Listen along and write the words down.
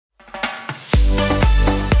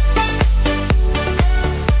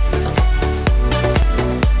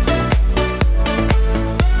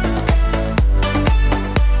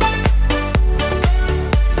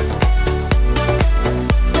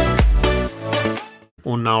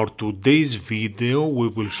On our today's video we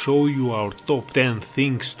will show you our top 10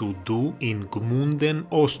 things to do in Gmunden,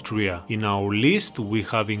 Austria. In our list we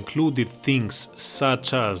have included things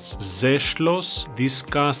such as Seeschloss. This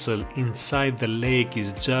castle inside the lake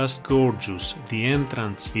is just gorgeous. The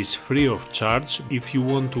entrance is free of charge. If you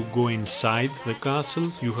want to go inside the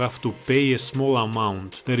castle you have to pay a small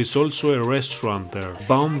amount. There is also a restaurant there.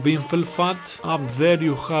 Baumwipfelfad. Up there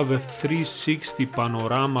you have a 360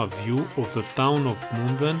 panorama view of the town of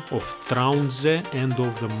Gmunden, of Traunsee and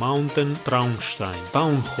of the mountain Traunstein.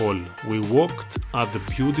 Town Hall. We walked at the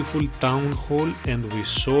beautiful town hall and we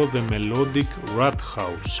saw the melodic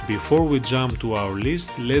Rathaus. Before we jump to our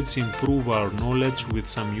list, let's improve our knowledge with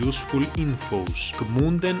some useful infos.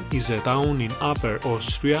 Gmunden is a town in Upper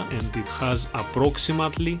Austria and it has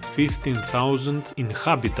approximately 15,000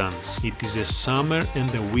 inhabitants. It is a summer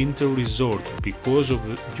and a winter resort because of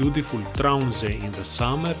the beautiful Traunsee in the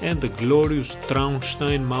summer and the glorious Traunstein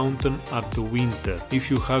mountain at the winter. If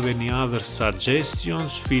you have any other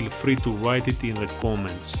suggestions, feel free to write it in the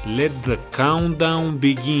comments. Let the countdown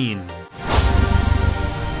begin!